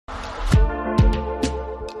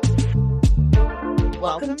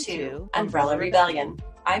Welcome to Umbrella Rebellion.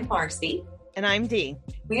 I'm Marcy. And I'm Dee.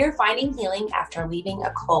 We are finding healing after leaving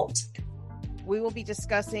a cult. We will be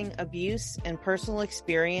discussing abuse and personal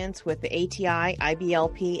experience with the ATI,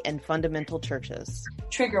 IBLP, and fundamental churches.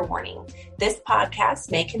 Trigger warning. This podcast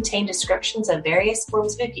may contain descriptions of various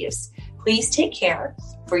forms of abuse. Please take care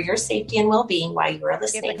for your safety and well-being while you are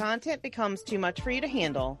listening. If the content becomes too much for you to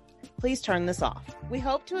handle, please turn this off. We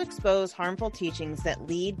hope to expose harmful teachings that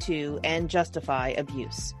lead to and justify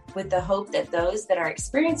abuse, with the hope that those that are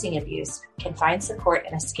experiencing abuse can find support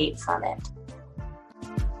and escape from it.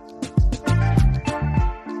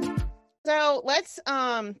 So let's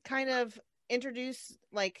kind of introduce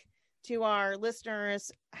to our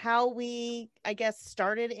listeners how we,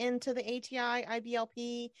 started into the ATI,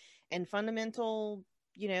 IBLP, and fundamental,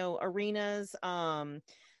 arenas.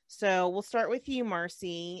 So we'll start with you,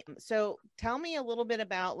 Marcy. So tell me a little bit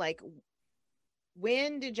about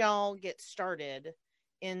when did y'all get started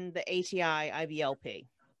in the ATI, IBLP?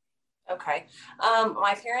 Okay.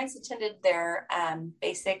 My parents attended their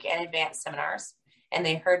basic and advanced seminars, and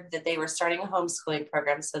they heard that they were starting a homeschooling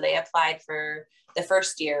program. So they applied for the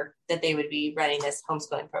first year that they would be running this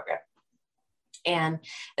homeschooling program. And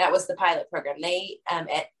that was the pilot program.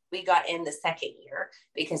 We got in the second year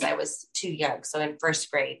because I was too young. So in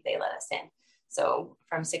first grade, they let us in. So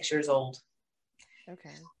from 6 years old. Okay.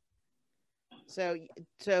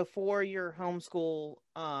 So for your homeschool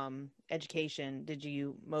education, did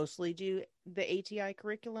you mostly do the ATI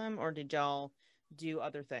curriculum, or did y'all do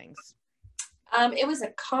other things? It was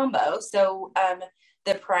a combo. So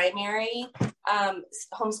the primary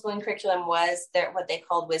homeschooling curriculum was what they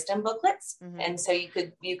called wisdom booklets. Mm-hmm. And so you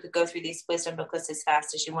could go through these wisdom booklets as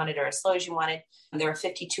fast as you wanted or as slow as you wanted. There were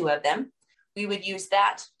 52 of them. We would use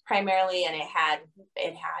that primarily, and it had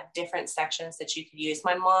different sections that you could use.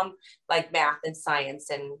 My mom liked math and science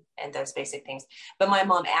and those basic things, but my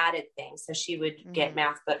mom added things. So she would get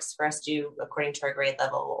math books for us to do according to our grade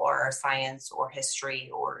level, or science or history,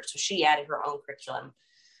 so she added her own curriculum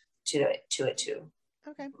to it too.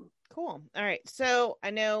 Okay, cool. All right. So I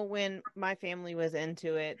know when my family was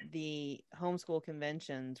into it, the homeschool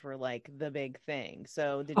conventions were the big thing.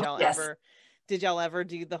 So did y'all yes. Did y'all ever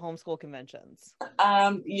do the homeschool conventions?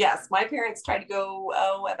 Yes, my parents tried to go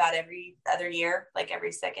about every other year,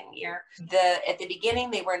 every second year. At the beginning,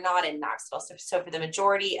 they were not in Knoxville. So for the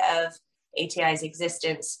majority of ATI's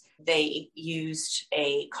existence, they used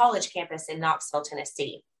a college campus in Knoxville,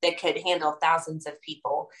 Tennessee, that could handle thousands of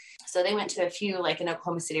people. So they went to a few, in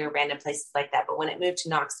Oklahoma City or random places like that. But when it moved to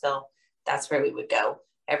Knoxville, that's where we would go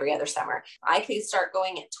every other summer. I could start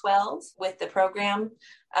going at 12 with the program.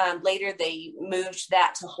 Later, they moved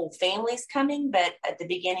that to whole families coming, but at the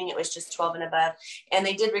beginning, it was just 12 and above. And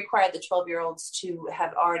they did require the 12-year-olds to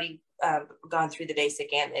have already gone through the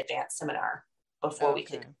basic and advanced seminar before we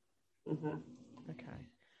could. Mm-hmm. Okay.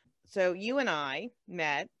 So you and I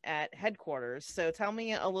met at headquarters. So tell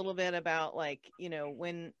me a little bit about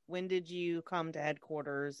when did you come to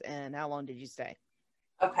headquarters and how long did you stay?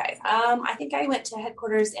 Okay. I think I went to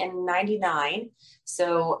headquarters in 99.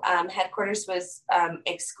 So headquarters was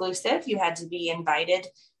exclusive. You had to be invited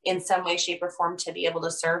in some way, shape, or form to be able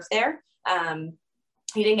to serve there.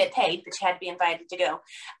 You didn't get paid, but you had to be invited to go.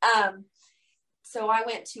 So I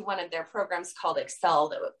went to one of their programs called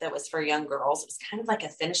Excel that was for young girls. It was kind of like a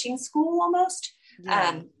finishing school almost.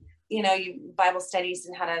 Yeah. You Bible studies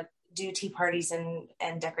and how to do tea parties and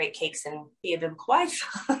decorate cakes and be a biblical wife.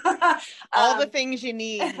 All the things you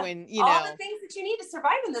need when, all the things that you need to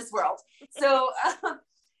survive in this world. So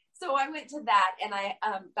I went to that, and I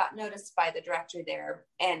got noticed by the director there,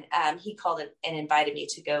 and he called and invited me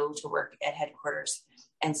to go to work at headquarters.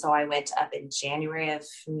 And so I went up in January of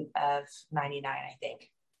 99, I think.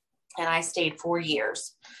 And I stayed 4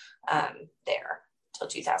 years there till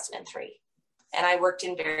 2003. And I worked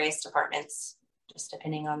in various departments, just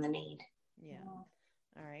depending on the need. Yeah.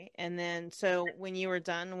 All right. And then, so when you were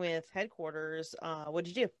done with headquarters, what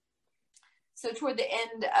did you do? So toward the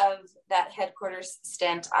end of that headquarters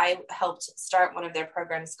stint, I helped start one of their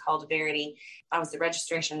programs called Verity. I was the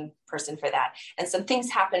registration person for that. And some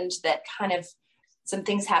things happened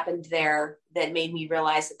there that made me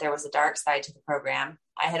realize that there was a dark side to the program.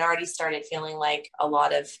 I had already started feeling like a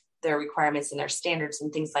lot of their requirements and their standards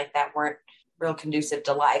and things like that weren't real conducive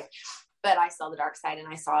to life. But I saw the dark side, and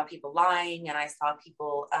I saw people lying, and I saw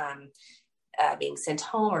people being sent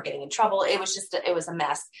home or getting in trouble. It was a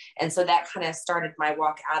mess. And so that kind of started my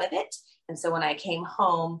walk out of it. And so when I came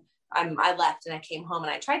home, I left and I came home,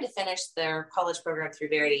 and I tried to finish their college program through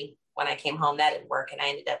Verity. When I came home, that didn't work. And I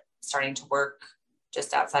ended up starting to work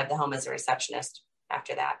just outside the home as a receptionist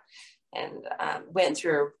after that, and went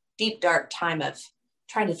through a deep, dark time of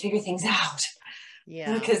trying to figure things out.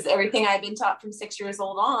 Yeah. Because everything I'd been taught from 6 years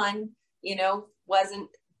old on, wasn't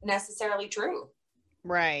necessarily true.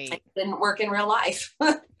 Right. It didn't work in real life.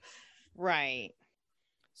 Right.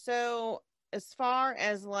 So as far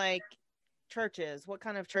as like churches, what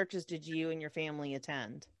kind of churches did you and your family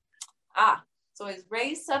attend? So I was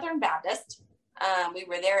raised Southern Baptist. We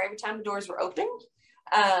were there every time the doors were open.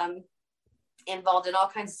 Involved in all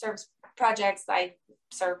kinds of service projects. I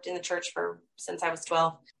served in the church since I was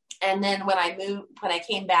 12. And then when I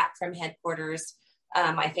came back from headquarters,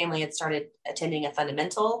 my family had started attending a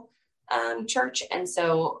fundamental church. And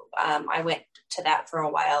so I went to that for a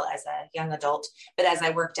while as a young adult. But as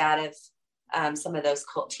I worked out of some of those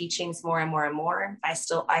cult teachings more and more and more, I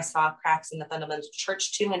saw cracks in the fundamental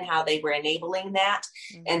church too, and how they were enabling that.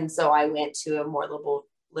 Mm-hmm. And so I went to a more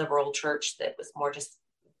liberal church that was more just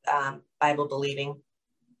Bible believing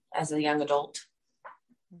as a young adult.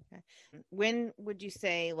 Okay. When would you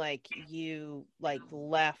say like you like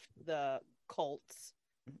left the cults?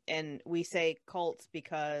 And we say cults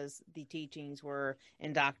because the teachings were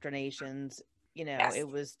indoctrinations. Yes. It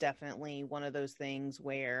was definitely one of those things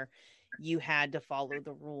where you had to follow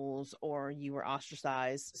the rules or you were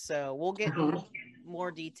ostracized. So we'll get into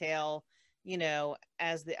more detail,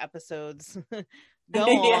 as the episodes go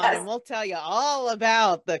on, yes. And we'll tell you all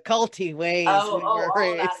about the culty ways we were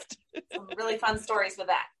raised. Some really fun stories with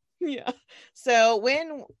that. Yeah. So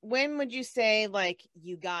when would you say like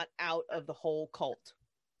you got out of the whole cult?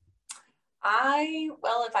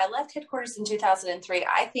 If I left headquarters in 2003,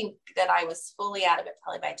 I think that I was fully out of it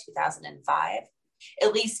probably by 2005,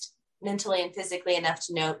 at least mentally and physically enough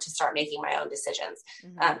to start making my own decisions.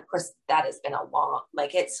 Mm-hmm. Of course, that has been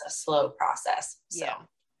it's a slow process. So.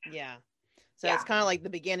 Yeah. So it's kind of like the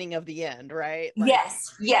beginning of the end, right? Like,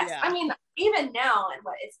 yes. Yeah. I mean, even now, and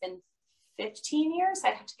it's been 15 years,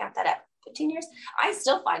 I'd have to count that up. 15 years, I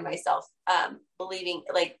still find myself believing,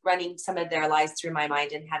 like running some of their lies through my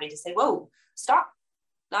mind and having to say, whoa, stop.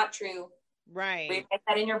 Not true. Right. Rewrite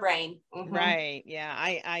that in your brain. Mm-hmm. Right. Yeah.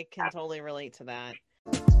 I can totally relate to that.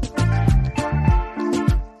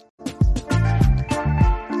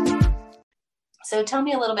 So tell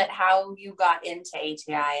me a little bit how you got into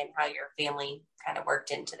ATI and how your family kind of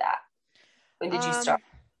worked into that. When did you start?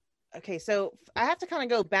 Okay, so I have to kind of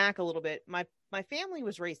go back a little bit. My family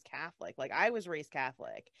was raised Catholic. Like I was raised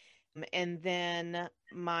Catholic. And then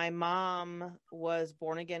my mom was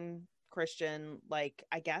born again Christian. Like,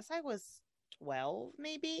 I guess I was 12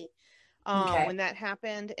 maybe when that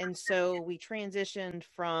happened. And so we transitioned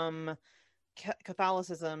from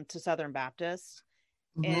Catholicism to Southern Baptist.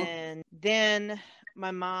 Mm-hmm. And then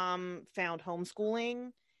my mom found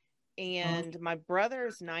homeschooling, and my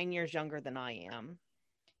brother's 9 years younger than I am.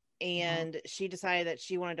 And she decided that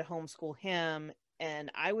she wanted to homeschool him.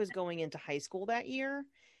 And I was going into high school that year.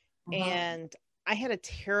 And I had a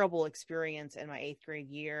terrible experience in my 8th grade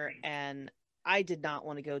year. And I did not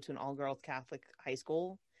want to go to an all-girls Catholic high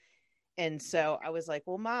school. And so I was like,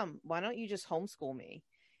 well, Mom, why don't you just homeschool me?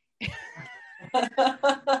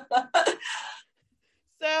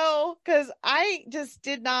 So, because I just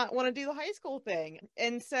did not want to do the high school thing.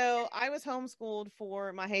 And so I was homeschooled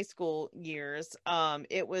for my high school years.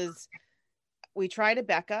 We tried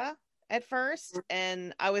Abeka at first,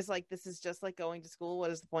 and I was like, this is just like going to school.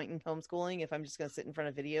 What is the point in homeschooling if I'm just going to sit in front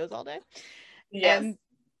of videos all day? Yes.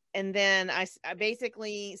 And then I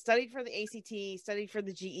basically studied for the ACT, studied for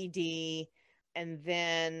the GED, and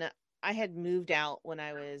then I had moved out when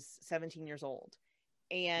I was 17 years old.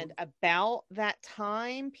 And about that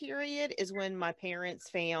time period is when my parents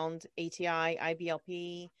found ATI,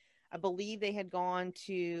 IBLP. I believe they had gone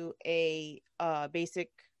to a basic,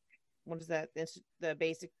 what is that? The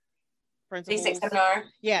basic principles. Basic seminar.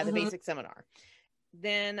 Yeah, the basic seminar.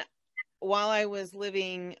 Then while I was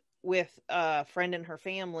living with a friend and her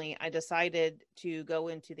family, I decided to go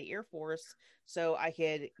into the Air Force so I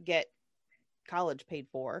could get college paid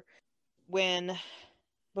for.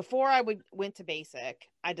 Before I went to basic,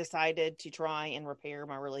 I decided to try and repair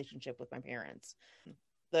my relationship with my parents.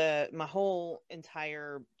 My whole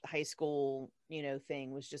entire high school,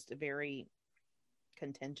 thing was just a very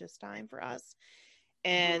contentious time for us.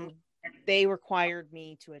 And they required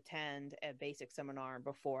me to attend a basic seminar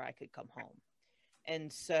before I could come home.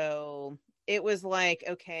 And so it was like,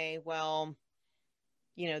 okay, well,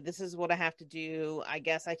 this is what I have to do. I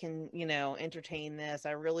guess I can, entertain this.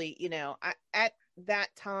 I really, at that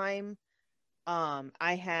time,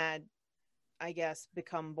 I had, I guess,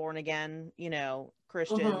 become born again,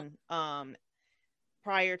 Christian,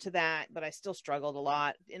 prior to that, but I still struggled a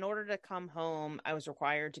lot. In order to come home, I was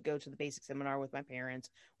required to go to the basic seminar with my parents.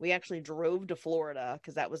 We actually drove to Florida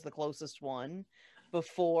because that was the closest one.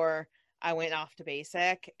 before I went off to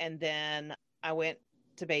basic. And then I went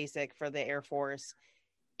to basic for the Air Force,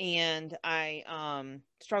 and I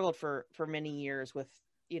struggled for many years with,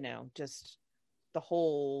 just the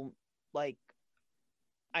whole like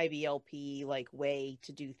IBLP like way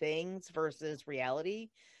to do things versus reality,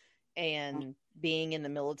 and being in the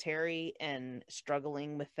military and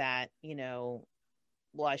struggling with that,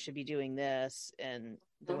 well, I should be doing this, and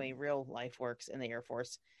the way real life works in the Air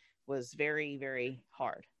Force was very, very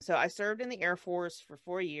hard. So I served in the Air Force for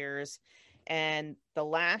 4 years. And the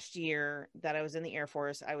last year that I was in the Air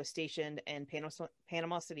Force, I was stationed in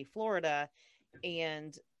Panama City, Florida.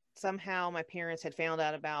 And somehow my parents had found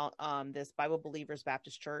out about this Bible Believers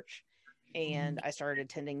Baptist Church. And I started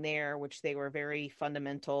attending there, which they were very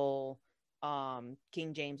fundamental,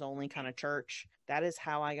 King James only kind of church. That is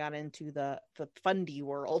how I got into the fundy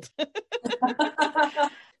world.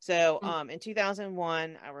 So in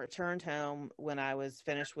 2001, I returned home when I was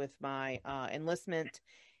finished with my enlistment.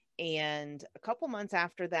 And a couple months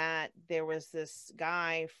after that, there was this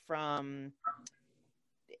guy from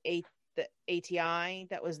the ATI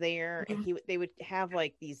that was there, and they would have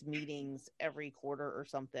like these meetings every quarter or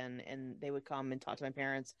something, and they would come and talk to my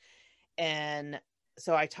parents. And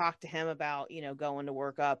so I talked to him about, going to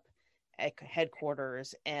work up at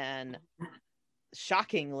headquarters, and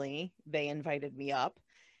shockingly, they invited me up.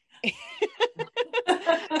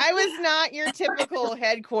 I was not your typical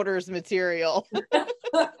headquarters material.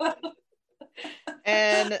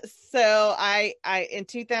 And so I in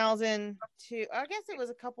 2002, I guess it was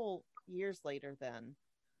a couple years later then,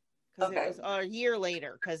 because it was a year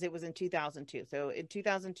later, because it was in 2002. So in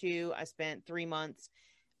 2002, I spent 3 months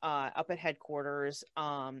up at headquarters,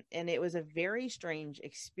 and it was a very strange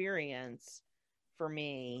experience for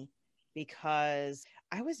me because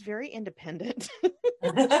I was very independent.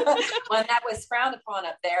 Well, that was frowned upon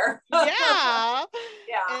up there. Yeah.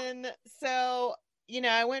 Yeah. And so,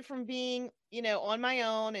 I went from being, on my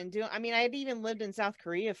own and I had even lived in South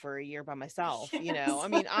Korea for a year by myself, Yes.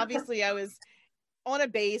 Obviously I was on a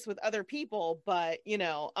base with other people, but,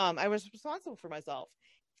 I was responsible for myself.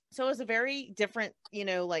 So it was a very different,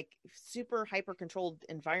 like super hyper controlled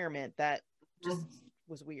environment that just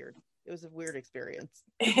was weird. It was a weird experience.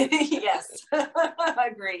 Yes.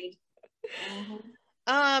 Agreed.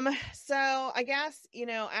 So I guess,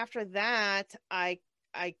 after that,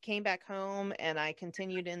 I came back home and I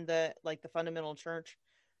continued in the fundamental church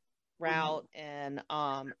route. And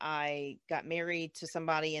I got married to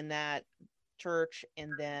somebody in that church,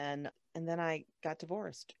 and then I got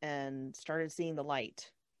divorced and started seeing the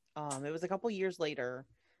light. It was a couple years later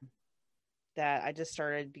that I just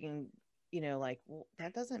started being, well,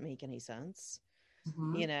 that doesn't make any sense,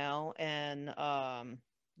 and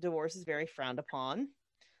divorce is very frowned upon.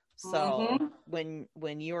 So when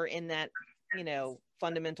you're in that,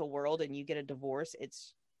 fundamental world and you get a divorce, it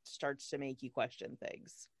starts to make you question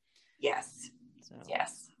things. Yes. So.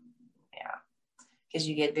 Yes. Yeah. Because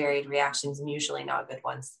you get varied reactions and usually not good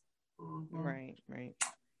ones. Right.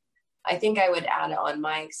 I think I would add on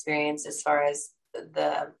my experience as far as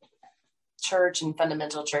the church and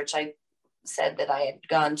fundamental church. I said that I had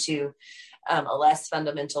gone to a less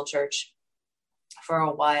fundamental church for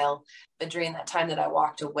a while, but during that time that I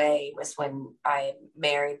walked away was when I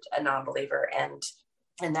married a non-believer, and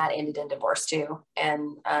that ended in divorce too.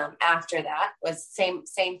 And after that was same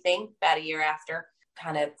thing. About a year after,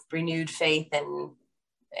 kind of renewed faith and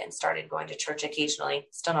started going to church occasionally,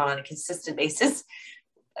 still not on a consistent basis.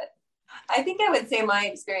 But I think I would say my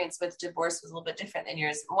experience with divorce was a little bit different than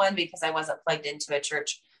yours. One, because I wasn't plugged into a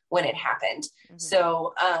church when it happened.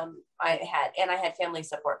 So I had family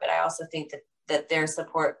support, but I also think that their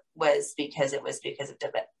support was because of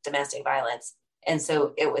domestic violence. And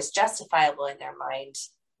so it was justifiable in their mind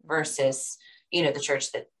versus, the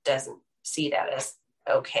church that doesn't see that as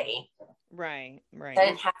okay. Right. I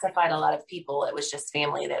didn't have to fight a lot of people. It was just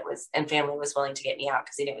family family was willing to get me out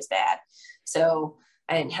because they knew it was bad. So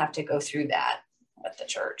I didn't have to go through that with the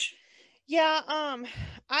church. Yeah.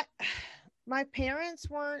 My parents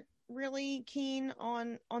weren't really keen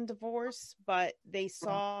on divorce, but they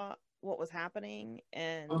saw what was happening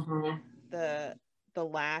and the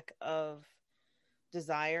lack of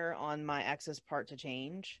desire on my ex's part to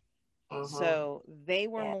change. So they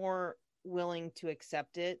were more willing to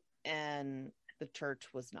accept it, and the church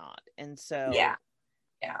was not. And so yeah,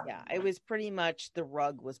 it was pretty much the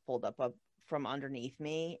rug was pulled up from underneath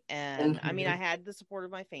me. And I had the support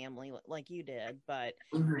of my family like you did, but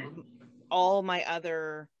all my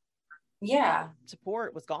other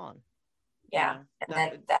support was gone. Yeah.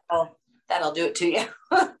 And that'll do it to you.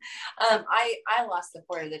 I lost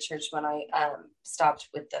support of the church when I stopped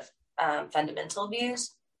with fundamental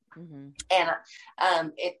views. Mm-hmm.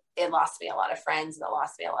 And it lost me a lot of friends, and it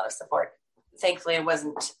lost me a lot of support. Thankfully, it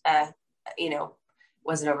wasn't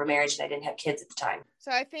over marriage, and I didn't have kids at the time.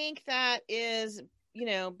 So I think that is,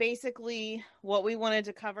 basically what we wanted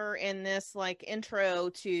to cover in this like intro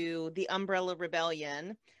to the Umbrella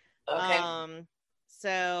Rebellion. Okay.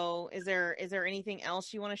 So is there anything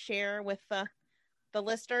else you want to share with the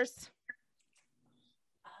listeners?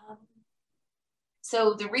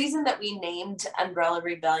 So the reason that we named Umbrella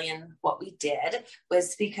Rebellion what we did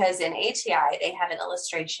was because in ATI, they have an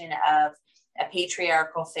illustration of a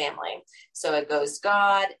patriarchal family. So it goes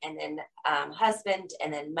God, and then husband,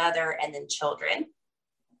 and then mother, and then children.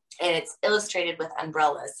 And it's illustrated with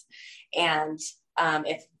umbrellas. And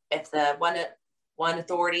if the one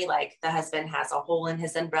authority, like the husband, has a hole in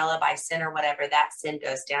his umbrella by sin or whatever, that sin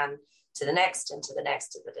goes down to the next, and to the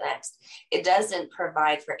next, and to the next. It doesn't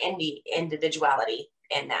provide for any individuality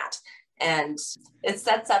in that. And it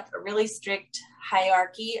sets up a really strict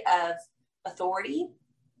hierarchy of authority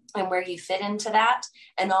and where you fit into that,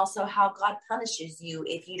 and also how God punishes you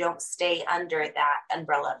if you don't stay under that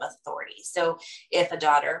umbrella of authority. So if a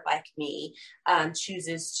daughter like me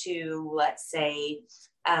chooses to, let's say,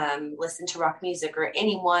 listen to rock music or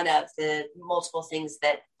any one of the multiple things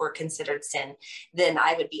that were considered sin, then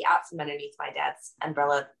I would be out from underneath my dad's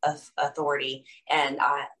umbrella of authority, and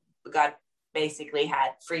God basically had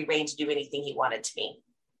free reign to do anything he wanted to me,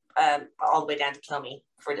 all the way down to kill me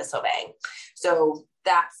for disobeying. So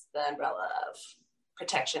that's the umbrella of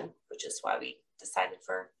protection, which is why we decided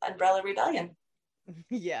for Umbrella Rebellion.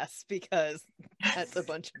 Yes, because that's a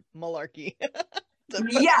bunch of malarkey.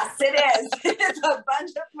 Yes, it is. It's a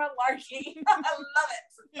bunch of malarkey. I love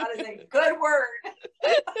it. That is a good word.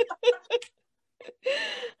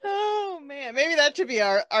 Oh man, maybe that should be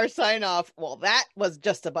our sign off. Well, that was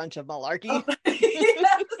just a bunch of malarkey.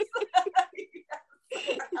 Yes.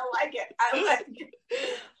 I like it.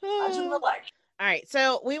 Bunch of malarkey. All right,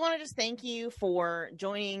 so we want to just thank you for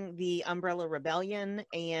joining the Umbrella Rebellion,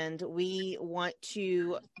 and we want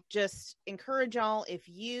to just encourage y'all, if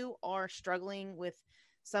you are struggling with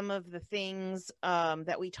some of the things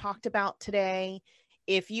that we talked about today,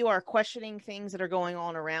 if you are questioning things that are going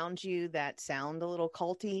on around you that sound a little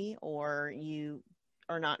culty, or you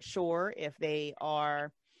are not sure if they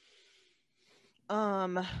are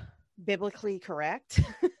biblically correct,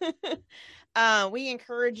 we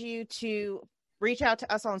encourage you to reach out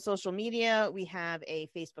to us on social media. We have a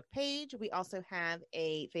Facebook page. We also have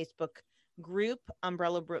a Facebook group,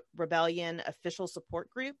 Umbrella Rebellion Official Support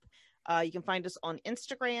Group. You can find us on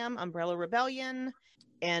Instagram, Umbrella Rebellion,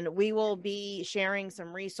 and we will be sharing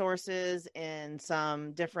some resources and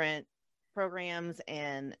some different programs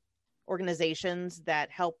and organizations that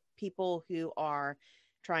help people who are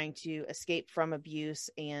trying to escape from abuse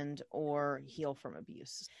and or heal from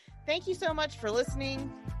abuse. Thank you so much for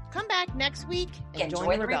listening. Come back next week and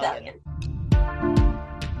join the rebellion.